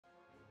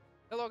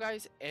Hello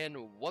guys and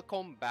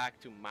welcome back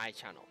to my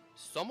channel.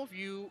 Some of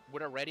you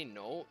would already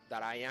know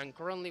that I am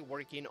currently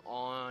working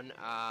on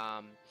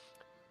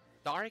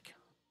Dark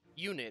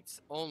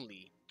Units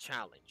Only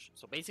challenge.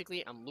 So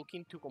basically I'm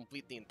looking to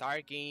complete the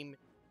entire game,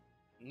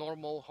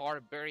 normal,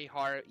 hard, very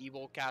hard,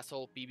 Evil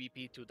Castle,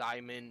 PvP to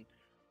Diamond,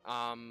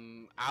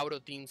 auto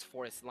teams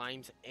for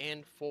slimes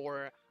and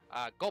for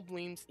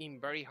goblins in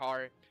very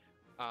hard.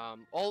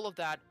 All of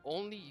that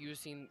only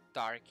using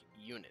Dark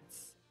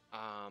Units.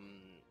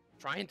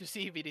 Trying to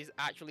see if it is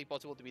actually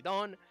possible to be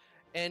done.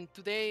 And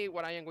today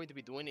what I am going to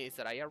be doing is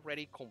that I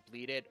already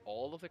completed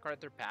all of the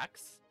character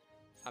packs,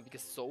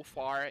 because so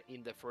far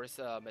in the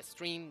first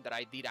stream that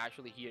I did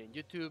actually here in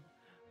YouTube,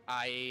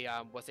 I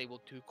was able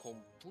to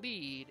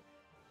complete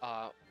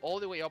all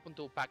the way up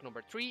until pack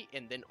number 3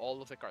 and then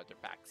all of the character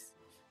packs.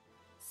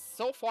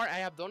 So far I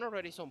have done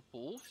already some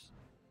pulls,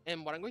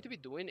 and what I'm going to be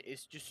doing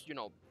is just,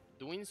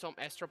 doing some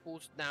extra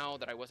pulls now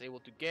that I was able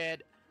to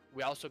get.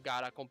 We also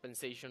got a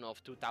compensation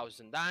of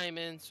 2,000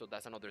 diamonds, so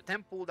that's another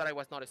 10 pull that I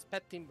was not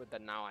expecting, but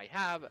that now I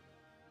have.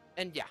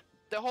 And yeah,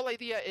 the whole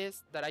idea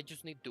is that I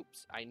just need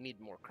dupes. I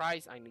need more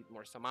Cries, I need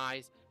more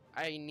Samais,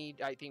 I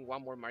need, I think,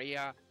 one more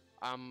Maria,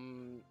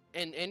 and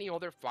any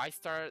other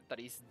 5-star that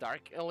is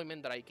Dark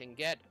Element that I can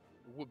get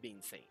would be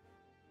insane.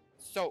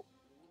 So,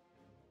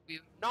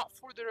 with not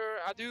further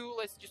ado,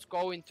 let's just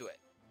go into it.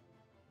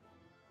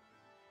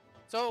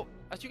 So,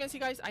 as you can see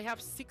guys, I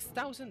have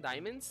 6,000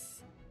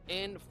 diamonds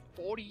and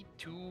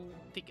 42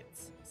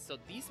 tickets. So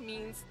this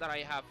means that I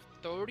have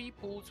 30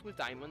 pulls with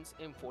diamonds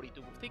and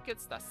 42 with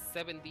tickets. That's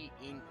 70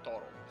 in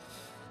total.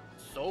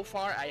 So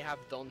far I have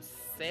done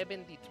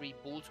 73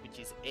 pulls, which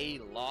is a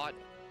lot.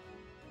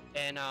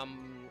 And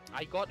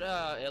I got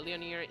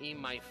Elionir in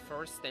my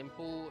first 10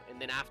 pull,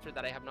 and then after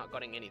that I have not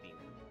gotten anything.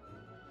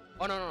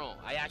 Oh no,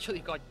 I actually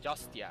got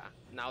Justia,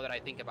 now that I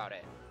think about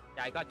it.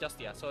 Yeah, I got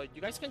Justia, so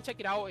you guys can check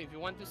it out if you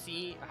want to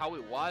see how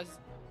it was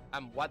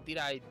and what did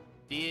I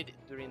did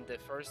during the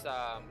first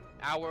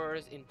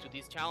hours into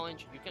this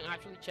challenge. You can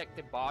actually check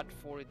the bot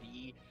for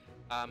the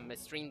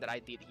stream that I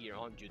did here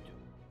on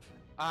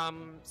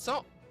YouTube.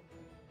 So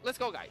let's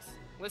go guys,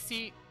 let's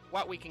see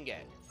what we can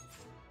get.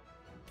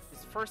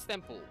 This first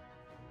temple,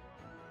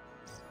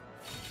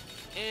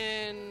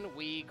 and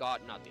we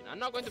got nothing. I'm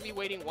not going to be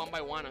waiting one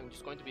by one, I'm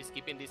just going to be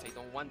skipping this. I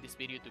don't want this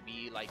video to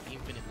be like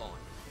infinite long.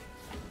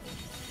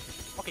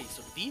 Okay,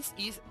 so this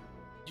is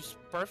just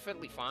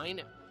perfectly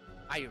fine.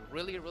 I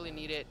really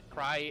needed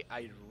Cry.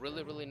 I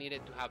really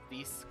needed to have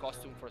this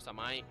costume for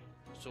Samai.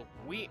 So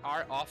we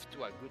are off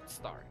to a good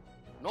start.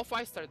 No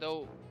 5-star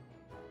though,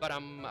 but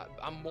I'm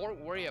more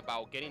worried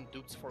about getting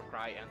dupes for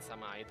Cry and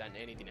Samai than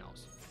anything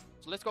else.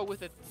 So let's go with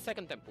the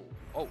second temple.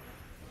 Oh,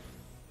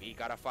 we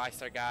got a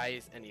 5-star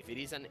guys, and if it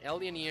is an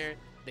Elionir,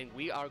 then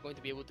we are going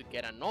to be able to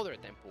get another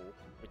temple,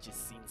 which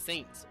is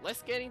insane. So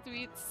let's get into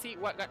it, see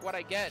what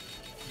I get.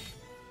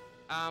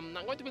 I'm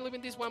going to be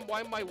leaving this one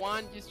by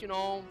one, just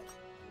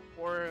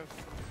or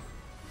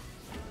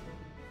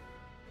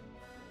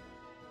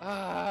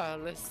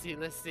let's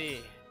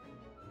see.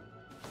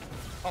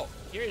 Oh,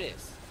 here it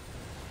is.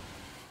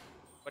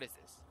 What is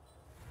this?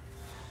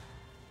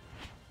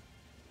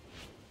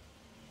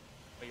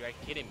 Oh, you are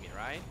kidding me,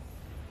 right?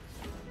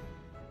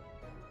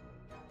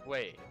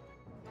 Wait,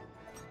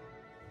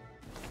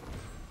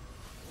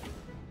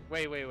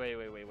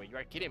 you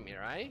are kidding me,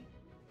 right?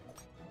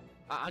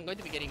 I'm going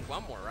to be getting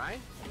one more, right?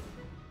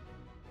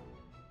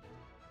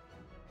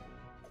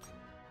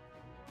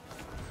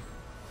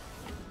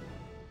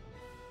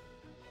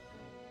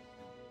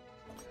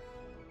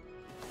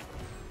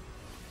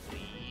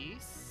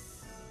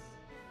 Please?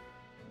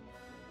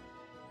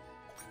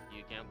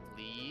 You can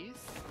please?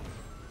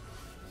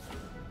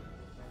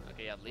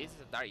 Okay, at least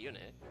it's a Dark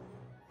Unit.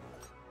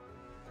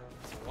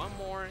 So one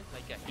more,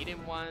 like a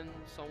hidden one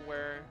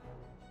somewhere.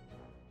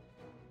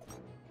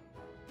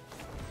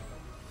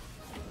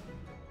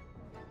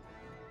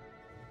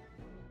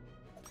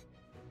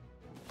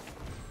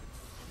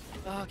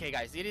 Okay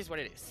guys, it is what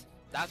it is.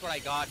 That's what I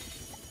got,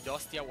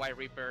 Justia White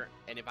Reaper,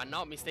 and if I'm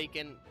not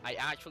mistaken, I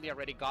actually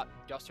already got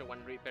Justia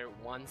White Reaper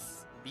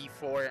once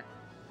before.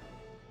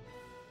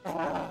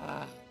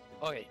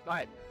 Okay, go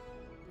ahead.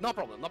 No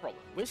problem.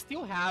 We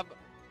still have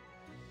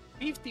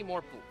 50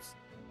 more pulls.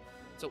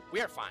 So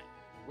we are fine.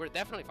 We're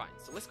definitely fine.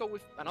 So let's go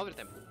with another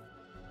temple.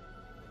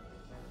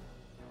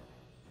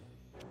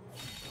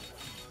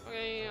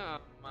 Okay,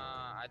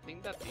 I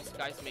think that these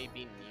guys may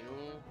be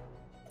new.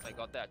 I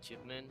got the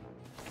achievement.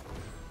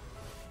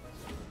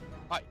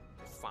 Alright,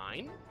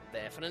 fine.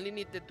 Definitely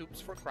need the dupes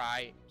for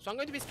Cry. So I'm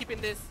going to be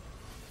skipping this.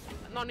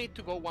 No need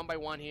to go one by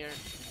one here.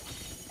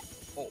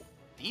 Oh,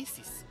 this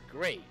is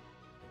great.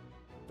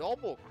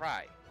 Double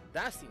Cry.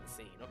 That's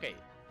insane. Okay.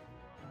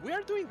 We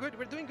are doing good.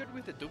 We're doing good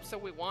with the dupes that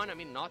we want. I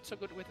mean, not so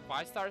good with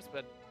 5-stars,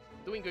 but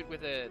doing good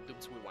with the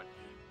dupes we want.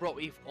 Bro,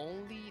 if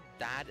only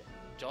that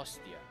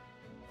Justia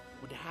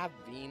would have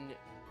been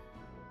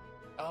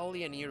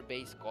Elionir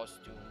based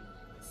costume,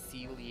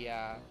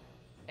 Celia,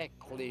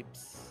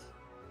 Eclipse,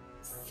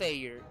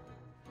 Sayer.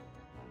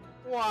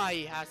 Why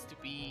it has to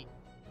be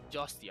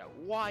Justia?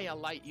 Why a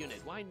light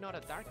unit? Why not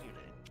a dark unit?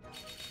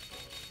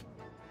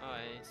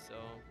 Alright, so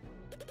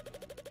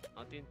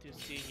nothing to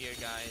see here,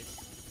 guys.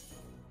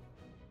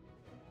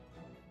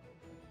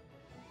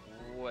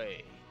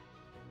 Wait.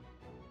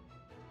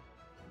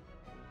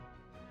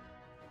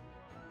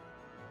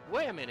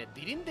 Wait a minute,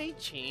 didn't they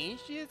change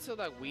it so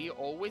that we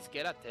always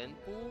get a 10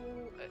 pool,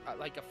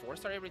 like a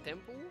 4-star every 10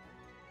 pool?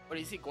 Or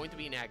is it going to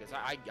be in Agus?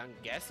 I'm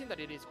guessing that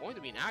it is going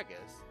to be in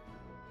Agus.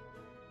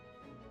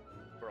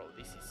 Bro,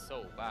 this is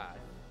so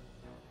bad.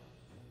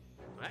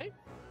 Right?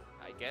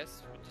 I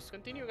guess we just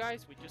continue,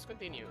 guys. We just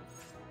continue.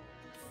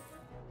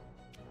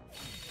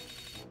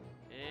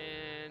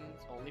 And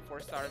only 4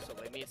 stars, so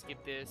let me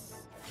skip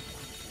this.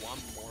 One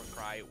more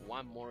Cry,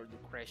 one more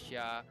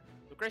Lucretia.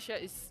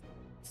 Lucretia is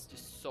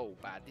just so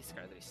bad. This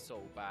card is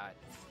so bad.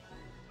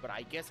 But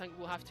I guess I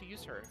will have to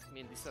use her. I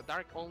mean, this is a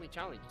dark only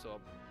challenge,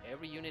 so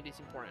every unit is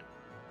important.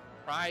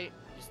 Cry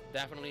is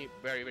definitely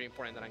very, very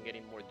important that I'm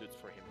getting more dudes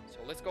for him. So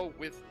let's go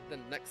with the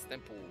next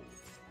temple.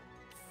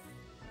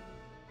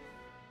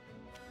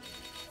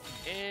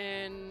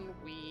 And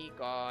we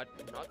got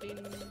nothing,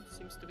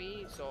 seems to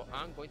be. So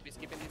I'm going to be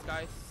skipping these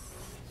guys.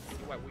 See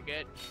what we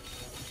get.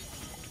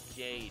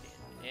 Jade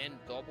and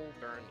double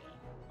Bernie.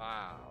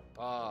 Wow,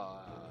 bug.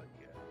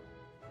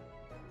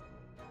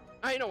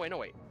 No way. No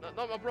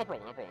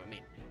problem. I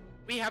mean,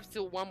 we have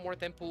still one more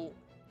temple,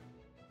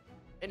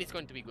 and it's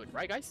going to be good,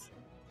 right, guys?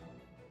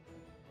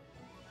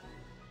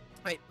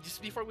 Right,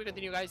 just before we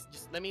continue, guys,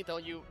 just let me tell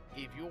you,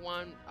 if you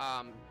want,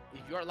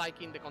 if you are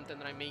liking the content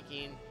that I'm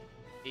making,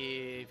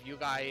 if you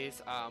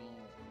guys,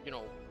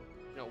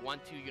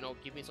 want to,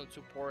 give me some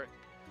support,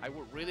 I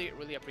would really,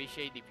 really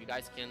appreciate if you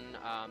guys can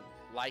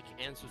like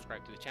and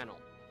subscribe to the channel.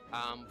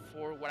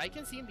 For what I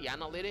can see in the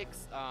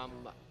analytics,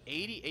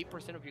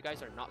 88% of you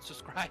guys are not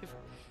subscribed,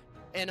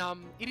 and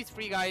it is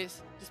free,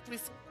 guys. Just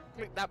please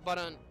click that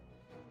button.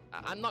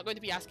 I'm not going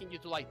to be asking you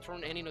to like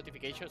turn any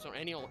notifications or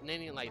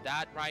anything like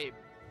that, right?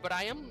 But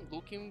I am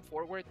looking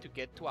forward to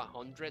get to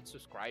 100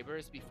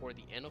 subscribers before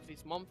the end of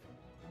this month,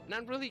 and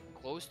I'm really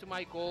close to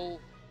my goal,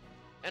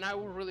 and I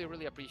would really,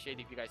 really appreciate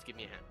if you guys give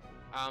me a hand.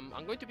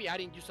 I'm going to be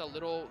adding just a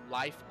little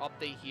life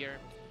update here.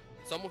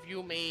 Some of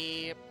you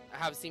may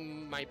have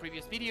seen my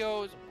previous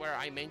videos where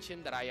I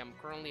mentioned that I am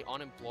currently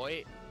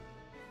unemployed.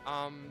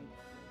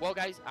 Well,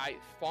 guys, I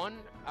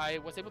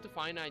was able to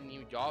find a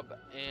new job,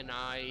 and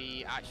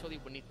I actually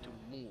would need to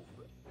move.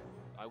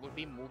 I would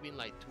be moving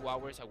like 2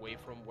 hours away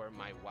from where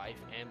my wife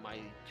and my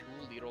 2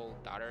 little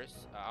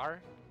daughters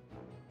are.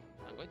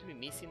 I'm going to be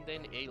missing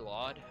them a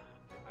lot.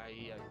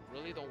 I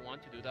really don't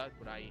want to do that,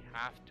 but I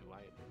have to.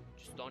 I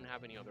just don't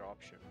have any other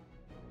option.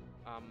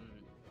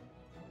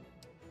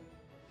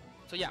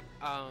 So yeah,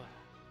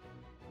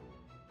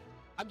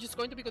 I'm just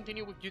going to be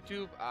continuing with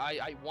YouTube.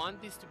 I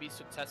want this to be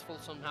successful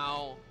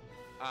somehow,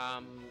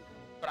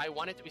 but I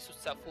want it to be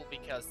successful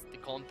because the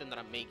content that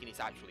I'm making is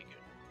actually good.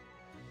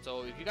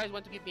 So if you guys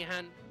want to give me a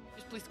hand,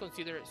 just please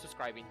consider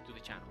subscribing to the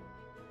channel.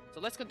 So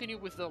let's continue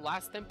with the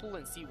last temple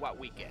and see what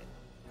we get.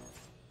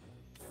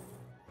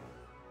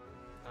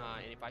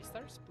 Any 5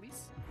 stars,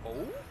 please?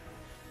 Oh?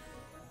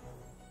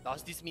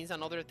 Does this mean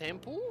another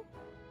temple?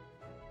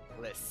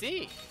 Let's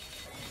see.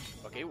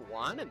 Okay,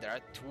 1, and there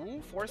are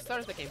 2 4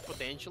 stars that can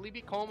potentially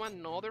become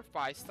another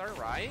 5 star,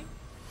 right?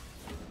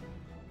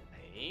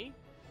 Hey.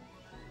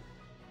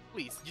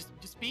 Please,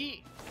 just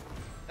be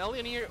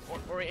Elionir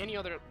or any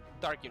other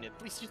dark unit.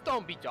 Please, just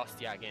don't be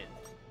Justia again.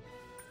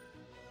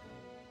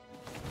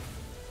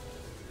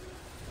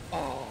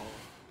 Oh,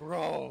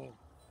 bro.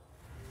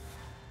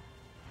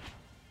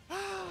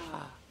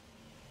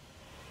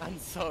 I'm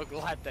so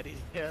glad that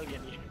it's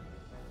Elionir.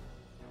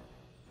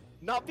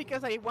 Not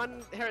because I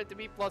want her to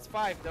be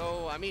 +5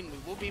 though. I mean,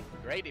 it would be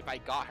great if I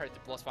got her to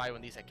 +5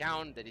 on this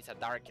account. That is a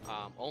dark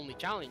only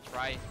challenge,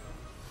 right?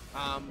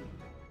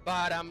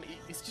 But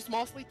it's just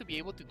mostly to be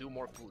able to do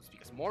more pulls,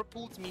 because more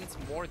pulls means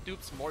more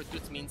dupes. More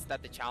dupes means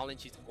that the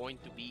challenge is going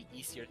to be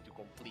easier to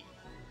complete.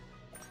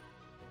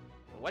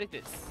 What is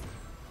this?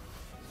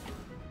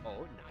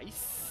 Oh,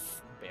 nice.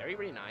 Very,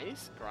 very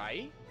nice.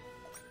 Cry.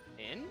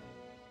 And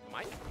am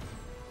I?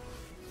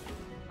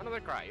 Another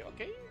Cry.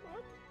 Okay.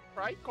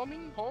 Cry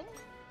coming home.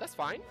 That's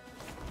fine.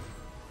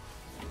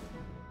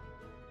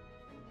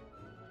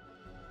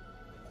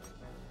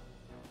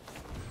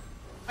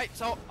 Alright,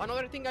 so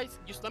another thing, guys,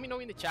 just let me know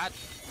in the chat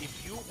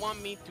if you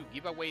want me to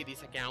give away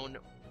this account.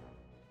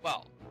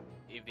 Well,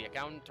 if the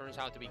account turns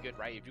out to be good,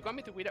 right? If you want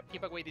me to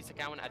give away this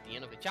account at the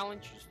end of the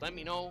challenge, just let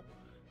me know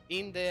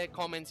in the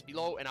comments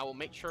below, and I will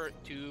make sure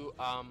to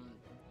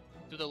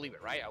deliver,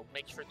 right? I'll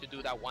make sure to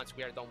do that once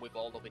we are done with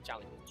all of the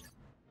challenges.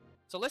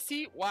 So let's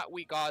see what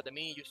we got. Let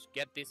me just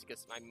get this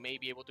because I may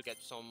be able to get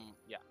some,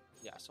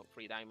 some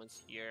free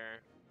diamonds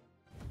here.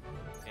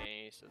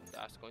 Okay, so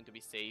that's going to be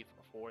safe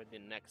for the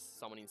next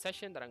summoning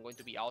session that I'm going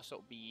to be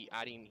also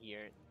adding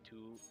here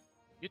to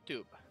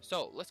YouTube.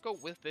 So let's go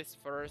with this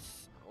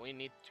first. We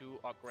need to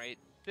upgrade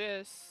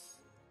this.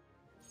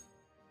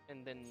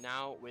 And then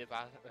now we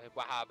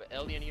have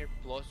Elionir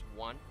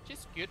 +1, which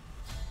is good.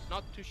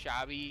 Not too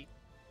shabby.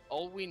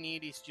 All we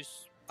need is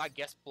just I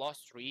guess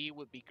 +3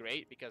 would be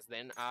great because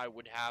then I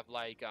would have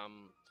like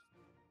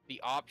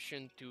the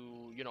option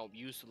to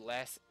use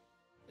less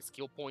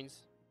skill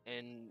points,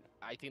 and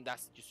I think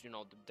that's just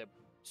the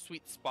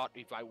sweet spot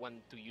if I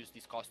want to use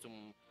this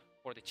costume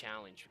for the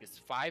challenge, because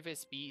 5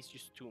 SP is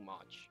just too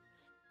much.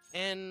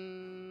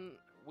 And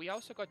we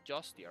also got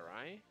Justia,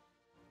 right?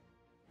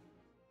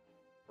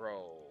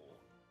 Bro,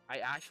 I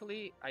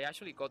actually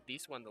got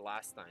this one the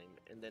last time,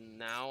 and then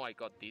now I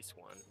got this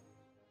one.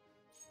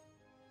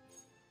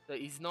 So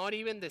it's not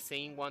even the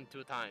same one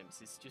 2 times.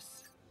 It's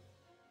just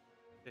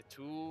the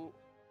 2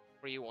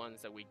 free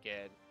ones that we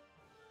get.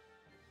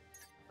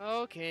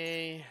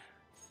 Okay,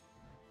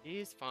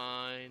 it's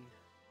fine.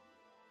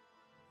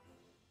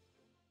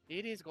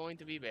 It is going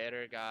to be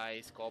better,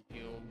 guys.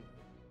 Copium.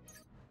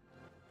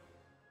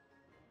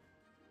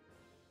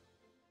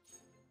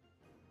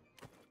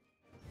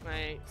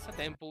 Right, it's a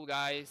temple,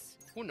 guys.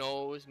 Who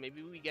knows?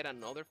 Maybe we get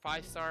another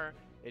 5-star,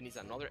 and it's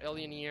another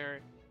Alieneer,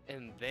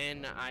 and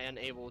then I am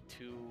able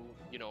to,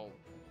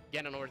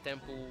 get another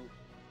temple,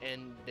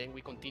 and then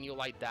we continue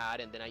like that,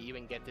 and then I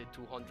even get the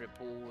 200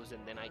 pulls,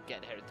 and then I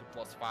get her to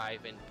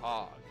 +5 and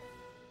Pog.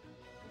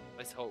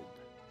 Let's hope.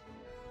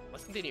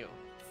 Let's continue.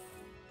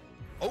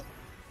 Oh!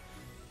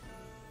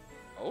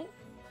 Oh?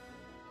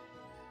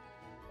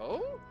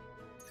 Oh?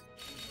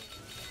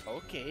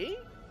 Okay.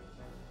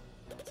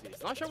 See,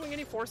 it's not showing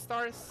any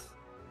 4-stars.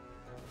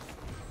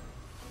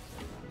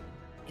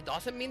 It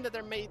doesn't mean that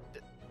they're made...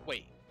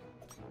 Wait.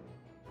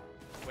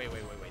 Wait.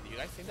 Do you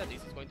guys think that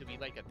this is going to be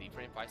like a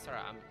different 5-star?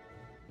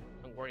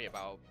 I'm worried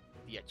about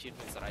the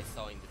achievements that I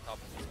saw in the top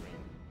of the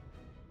screen.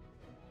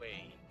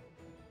 Wait.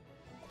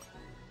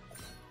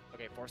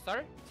 Okay,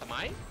 4-star?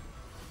 Samai?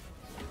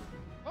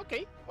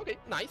 Okay.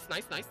 Nice.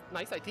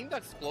 I think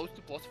that's close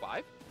to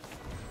 +5.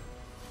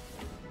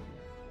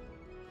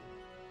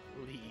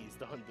 Please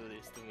don't do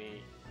this to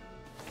me.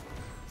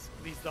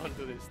 Please don't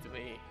do this to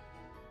me.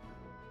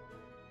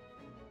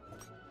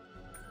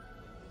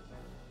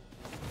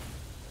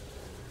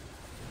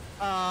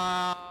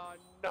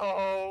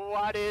 No,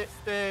 what is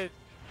this?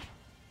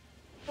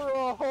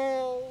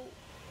 Bro!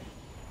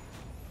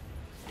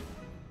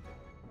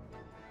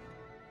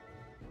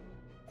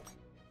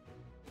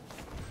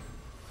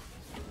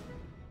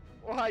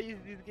 Why is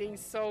this game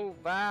so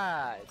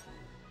bad?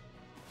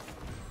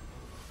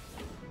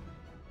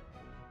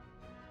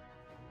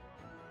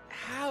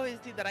 How is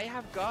it that I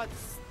have got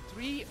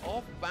 3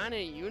 off-banner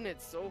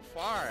units so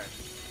far?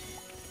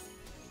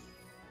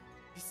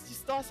 This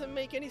just doesn't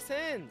make any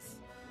sense.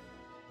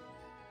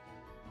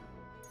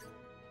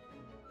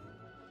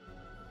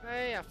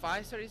 Hey, a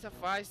 5-star is a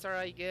 5-star,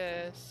 I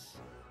guess.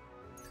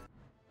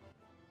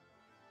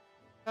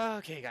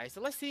 Okay, guys,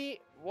 so let's see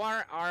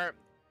what are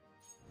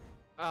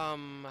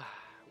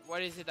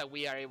what is it that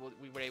we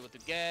were able to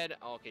get.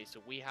 Okay, so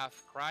we have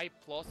Cry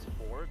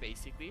 +4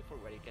 basically for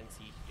what you can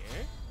see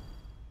here.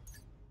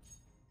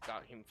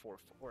 Got him for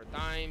 4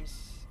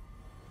 times.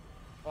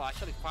 Well,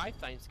 actually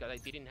 5 times because I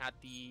didn't have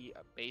the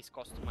base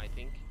costume, I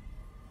think.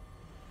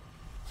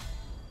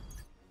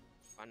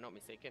 If I'm not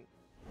mistaken.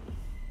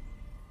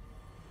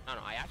 No,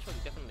 I actually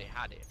definitely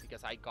had it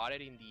because I got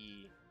it in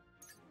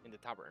the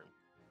tavern,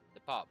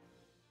 the pub.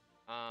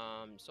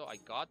 So I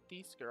got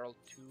this girl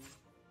to,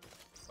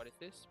 what is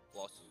this?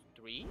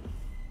 +3.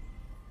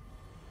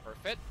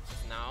 Perfect.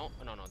 Now,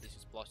 no, this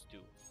is +2,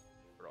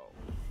 bro.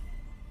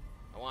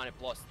 I wanted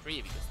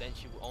 +3 because then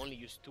she would only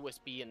use 2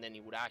 SP and then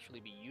it would actually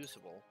be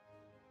usable.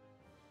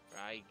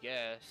 I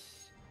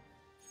guess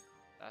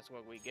that's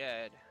what we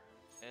get.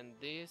 And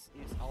this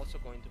is also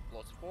going to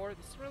 +4.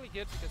 This is really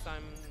good because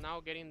I'm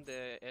now getting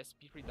the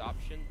SP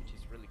reduction, which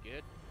is really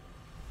good.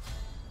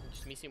 I'm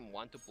just missing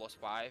 1 to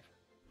 +5.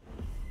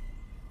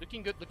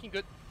 Looking good.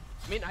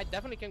 I mean, I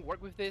definitely can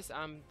work with this.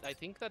 I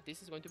think that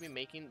this is going to be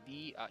making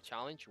the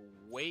challenge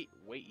way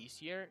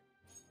easier.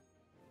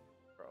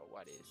 Bro,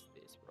 what is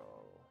this, bro?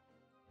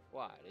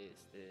 What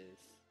is this?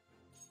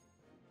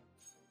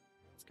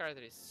 This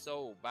character is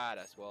so bad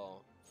as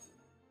well.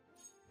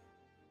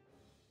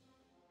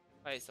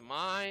 Hey,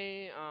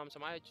 Samai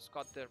just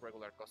got the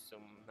regular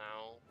costume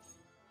now.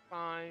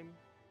 Fine.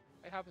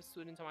 I have a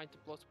student Samai to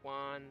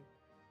 +1.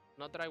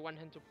 Not that I want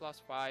him to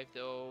 +5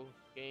 though.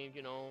 Game,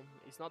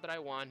 it's not that I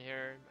want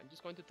her. I'm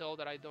just going to tell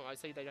that I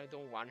say that I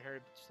don't want her,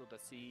 so to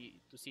see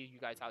if you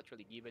guys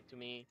actually give it to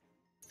me.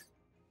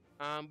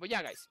 But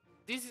yeah, guys,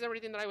 this is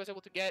everything that I was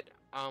able to get.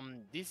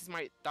 This is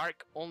my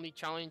dark only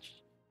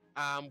challenge.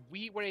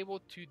 We were able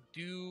to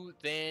do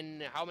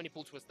then, how many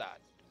pulls was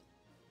that?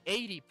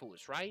 80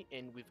 pulls, right?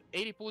 And with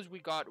 80 pulls, we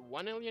got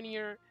 1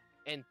 Alieneer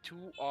and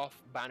 2 off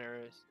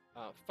banners,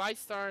 5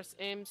 stars,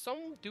 and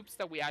some dupes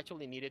that we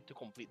actually needed to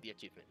complete the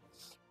achievement,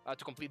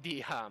 to complete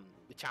the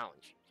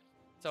challenge.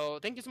 So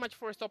thank you so much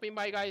for stopping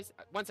by, guys.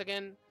 Once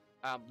again,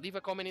 leave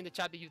a comment in the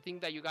chat that you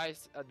think that you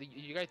guys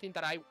think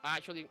that I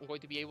actually am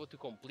going to be able to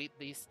complete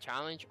this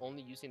challenge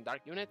only using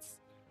dark units.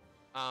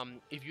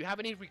 If you have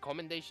any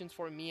recommendations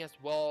for me as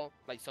well,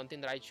 like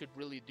something that I should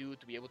really do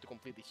to be able to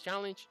complete this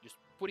challenge, just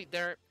put it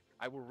there.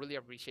 I will really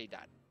appreciate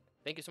that.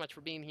 Thank you so much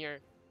for being here.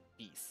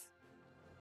 Peace.